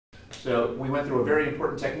So we went through a very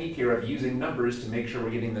important technique here of using numbers to make sure we're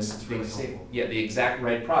getting this the exact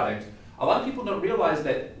right product. A lot of people don't realize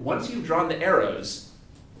that once you've drawn the arrows,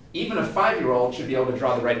 even a 5-year-old should be able to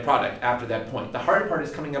draw the right product after that point. The hard part is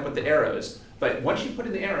coming up with the arrows. But once you put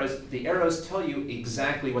in the arrows tell you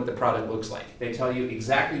exactly what the product looks like. They tell you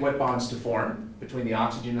exactly what bonds to form between the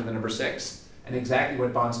oxygen and the number 6, and exactly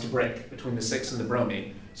what bonds to break between the 6 and the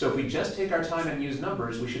bromine. So if we just take our time and use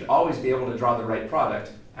numbers, we should always be able to draw the right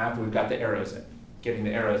product after we've got the arrows in. Getting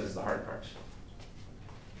the arrows is the hard part.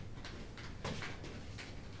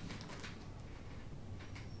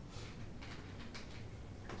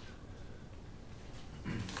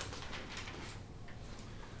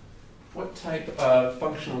 What type of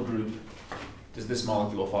functional group does this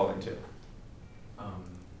molecule fall into?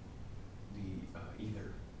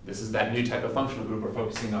 Ether. This is that new type of functional group we're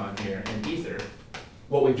focusing on here in ether.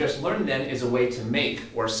 What we've just learned then is a way to make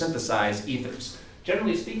or synthesize ethers.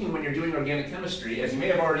 Generally speaking, when you're doing organic chemistry, as you may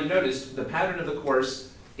have already noticed, the pattern of the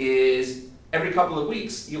course is every couple of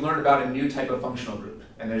weeks you learn about a new type of functional group.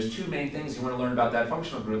 And there's two main things you want to learn about that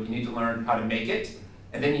functional group. You need to learn how to make it,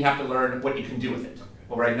 and then you have to learn what you can do with it.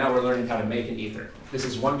 Well, right now we're learning how to make an ether. This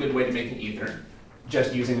is one good way to make an ether,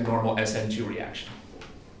 just using a normal Sn2 reaction.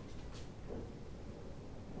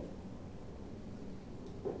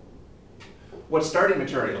 What starting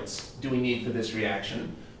materials do we need for this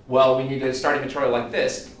reaction? Well, we need a starting material like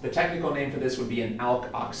this. The technical name for this would be an alk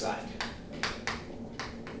oxide.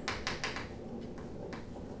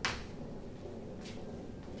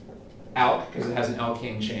 Alk, because it has an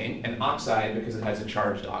alkane chain, and oxide, because it has a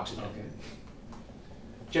charged oxygen. Okay.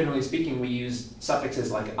 Generally speaking, we use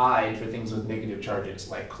suffixes like "ide" for things with negative charges,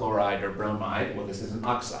 like chloride or bromide. Well, this is an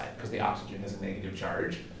oxide, because the oxygen has a negative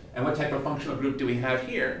charge. And what type of functional group do we have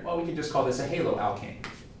here? Well, we can just call this a haloalkane.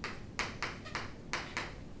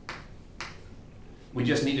 We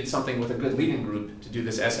just needed something with a good leaving group to do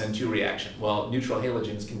this Sn2 reaction. Well, neutral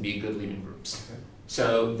halogens can be good leaving groups. Okay.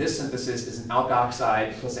 So this synthesis is an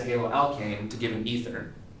alkoxide plus a haloalkane to give an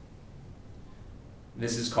ether.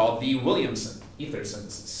 This is called the Williamson ether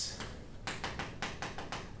synthesis.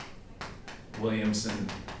 Williamson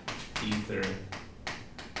ether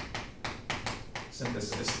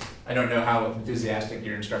synthesis. I don't know how enthusiastic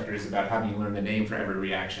your instructor is about having you learn the name for every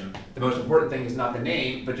reaction. The most important thing is not the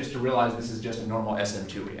name, but just to realize this is just a normal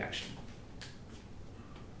Sn2 reaction.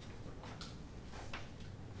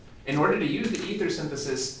 In order to use the ether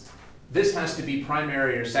synthesis, this has to be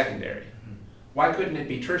primary or secondary. Why couldn't it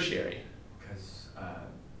be tertiary? Because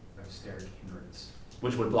of steric hindrance.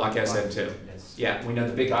 Which would block Sn2. Yes. Yeah, we know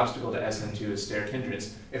the big obstacle to Sn2 is steric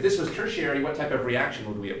hindrance. If this was tertiary, what type of reaction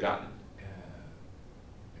would we have gotten?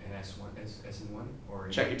 Sn1 or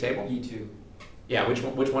check your table. E2. Yeah, which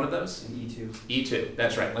one of those? An E2. E2,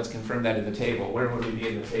 that's right. Let's confirm that in the table. Where would we be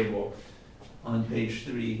in the table? On page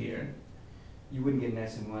 3 here. You wouldn't get an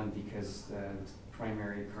Sn1 because the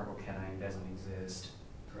primary carbocation doesn't exist,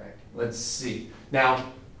 correct? Let's see. Now,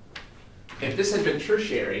 if this had been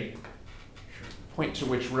tertiary, point to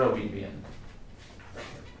which row we'd be in.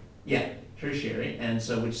 Yeah, tertiary. And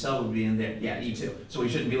so which cell would be in there? Yeah, E2. So we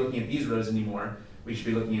shouldn't be looking at these rows anymore. We should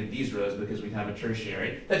be looking at these rows because we have a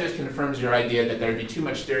tertiary. That just confirms your idea that there would be too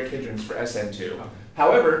much steric hindrance for Sn2. Okay.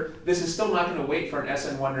 However, this is still not going to wait for an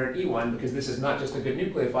Sn1 or an E1 because this is not just a good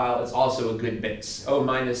nucleophile, it's also a good base. O-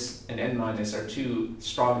 and N- are too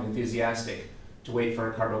strong and enthusiastic to wait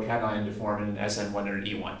for a carbocation to form in an Sn1 or an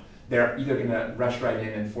E1. They're either going to rush right in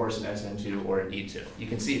and force an Sn2 or an E2. You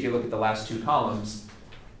can see if you look at the last two columns,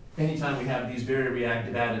 anytime we have these very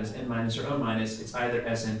reactive atoms, N- or O-, it's either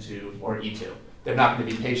Sn2 or E2. They're not going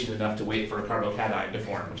to be patient enough to wait for a carbocation to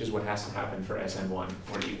form, which is what has to happen for Sn1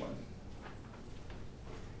 or E1.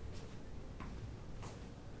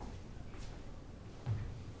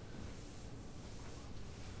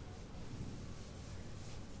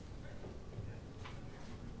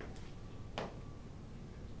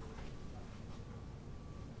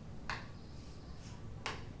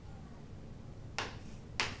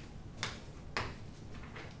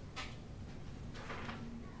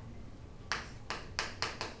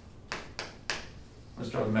 Let's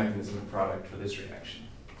draw the mechanism of product for this reaction.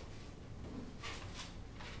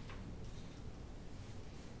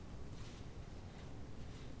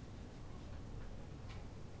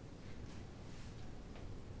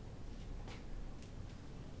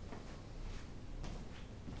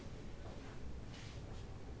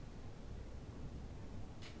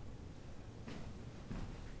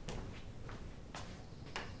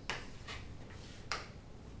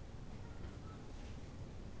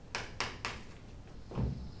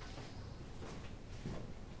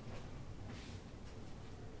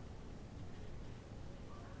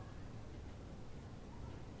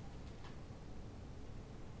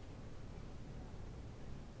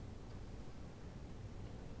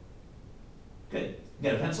 You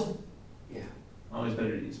got a pencil? Yeah. Always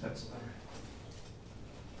better to use pencil.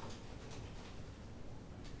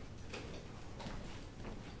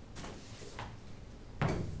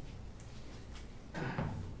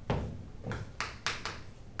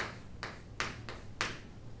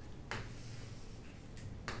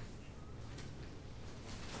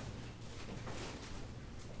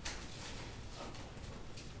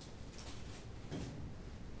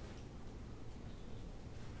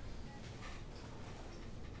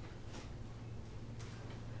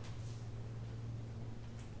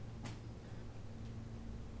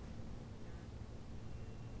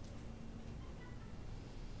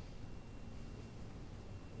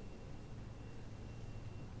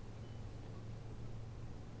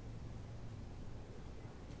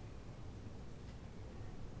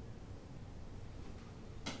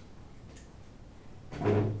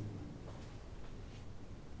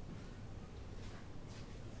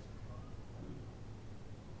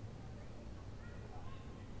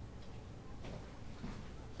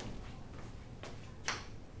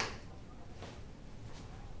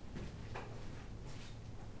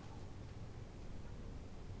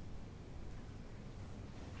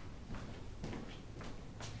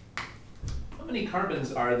 How many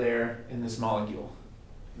carbons are there in this molecule?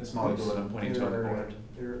 This molecule that I'm pointing to on the board.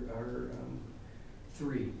 There are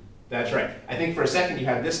 3. That's right. I think for a second you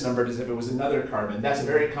had this numbered as if it was another carbon. That's a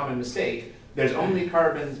very common mistake. There's only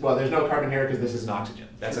carbons, well, there's no carbon here because this is an oxygen.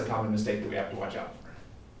 That's a common mistake that we have to watch out for.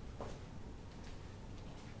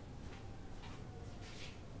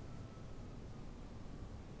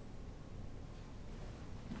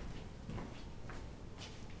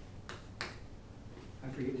 I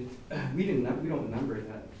forget, we don't number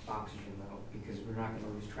that oxygen though, because we're not going to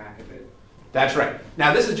lose track of it. That's right.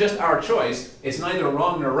 Now this is just our choice. It's neither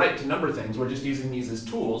wrong nor right to number things. We're just using these as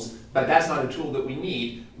tools, but that's not a tool that we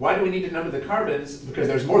need. Why do we need to number the carbons? Because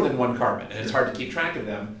there's more than one carbon, and it's hard to keep track of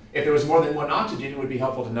them. If there was more than one oxygen, it would be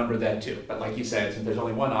helpful to number that too. But like you said, since there's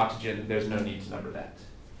only one oxygen, there's no need to number that.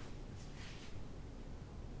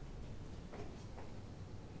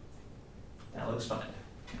 That looks fine.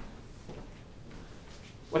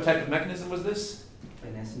 What type of mechanism was this?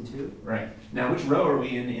 An Sn2? Right. Now which row are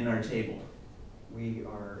we in our table? We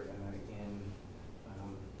are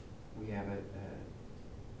we have a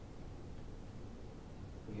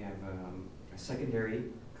secondary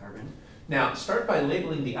carbon. Now start by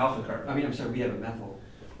labeling the alpha carbon. I mean, I'm sorry, we have a methyl.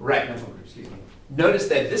 Right. Methyl group, excuse me. Notice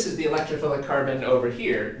that this is the electrophilic carbon over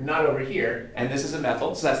here, not over here, and this is a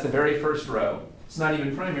methyl, so that's the very first row. It's not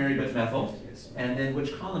even primary, but methyl. Yes. And then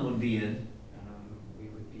which column would be in? We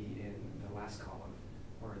would be in the last column,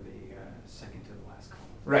 or the second to the last column.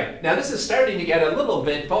 Right. Now this is starting to get a little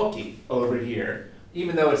bit bulky over here,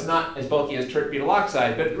 even though it's not as bulky as tert-butyl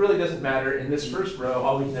oxide, but it really doesn't matter. In this first row,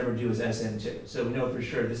 all we can ever do is Sn2. So we know for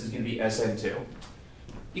sure this is going to be Sn2.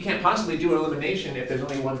 You can't possibly do elimination if there's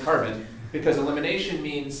only one carbon, because elimination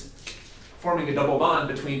means forming a double bond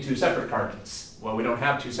between 2 separate carbons. Well, we don't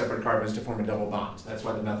have 2 separate carbons to form a double bond. That's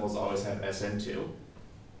why the methyls always have Sn2.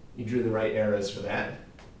 You drew the right arrows for that.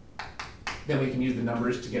 Then we can use the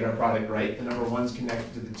numbers to get our product right. The number 1's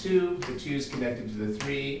connected to the 2, the 2's connected to the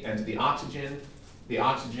 3, and to the oxygen. The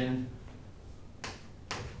oxygen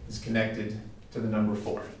is connected to the number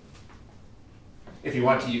 4. If you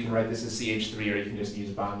want to, you can write this as CH3, or you can just use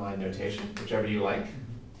bond line notation, whichever you like.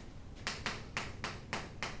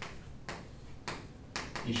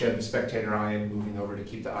 You showed the spectator ion moving over to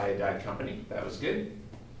keep the iodide company. That was good.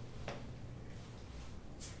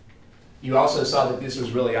 You also saw that this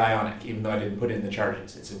was really ionic, even though I didn't put in the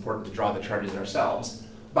charges. It's important to draw the charges ourselves.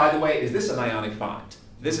 By the way, is this an ionic bond?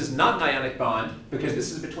 This is not an ionic bond because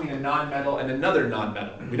this is between a nonmetal and another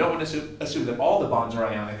nonmetal. We don't want to assume that all the bonds are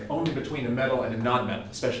ionic, only between a metal and a nonmetal,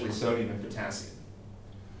 especially sodium and potassium.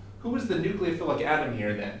 Who was the nucleophilic atom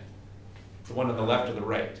here then? The one on the left or the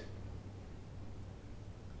right?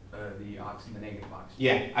 The negative oxygen.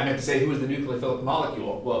 Yeah, I meant to say who was the nucleophilic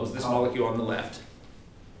molecule. Well, it was this molecule on the left.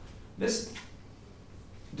 This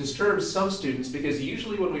disturbs some students because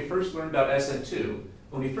usually when we first learn about Sn2,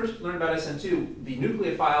 the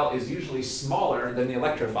nucleophile is usually smaller than the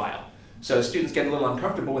electrophile. So students get a little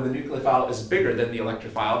uncomfortable when the nucleophile is bigger than the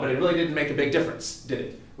electrophile, but it really didn't make a big difference, did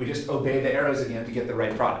it? We just obeyed the arrows again to get the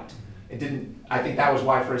right product. It didn't, I think that was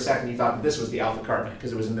why for a second you thought that this was the alpha carbon,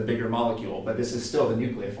 because it was in the bigger molecule, but this is still the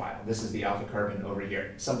nucleophile. This is the alpha carbon over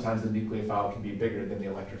here. Sometimes the nucleophile can be bigger than the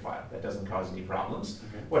electrophile. That doesn't cause any problems.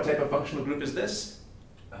 Okay. What type of functional group is this?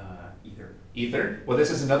 Ether. Ether? Well, this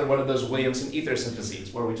is another one of those Williamson ether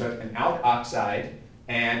syntheses, where we took an alk oxide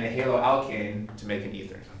and a haloalkane to make an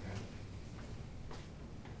ether.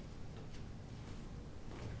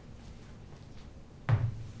 Okay.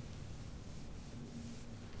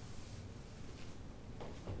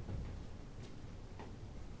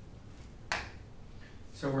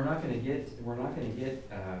 So we're not gonna get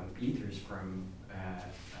ethers from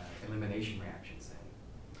elimination reactions then?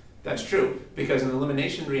 That's true, because an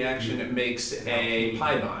elimination reaction it makes a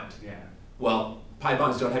pi bond. Yeah. Well, pi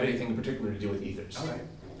bonds don't have anything in particular to do with ethers. All right.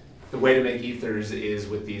 The way to make ethers is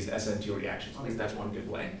with these Sn2 reactions, at least that's one good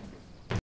way.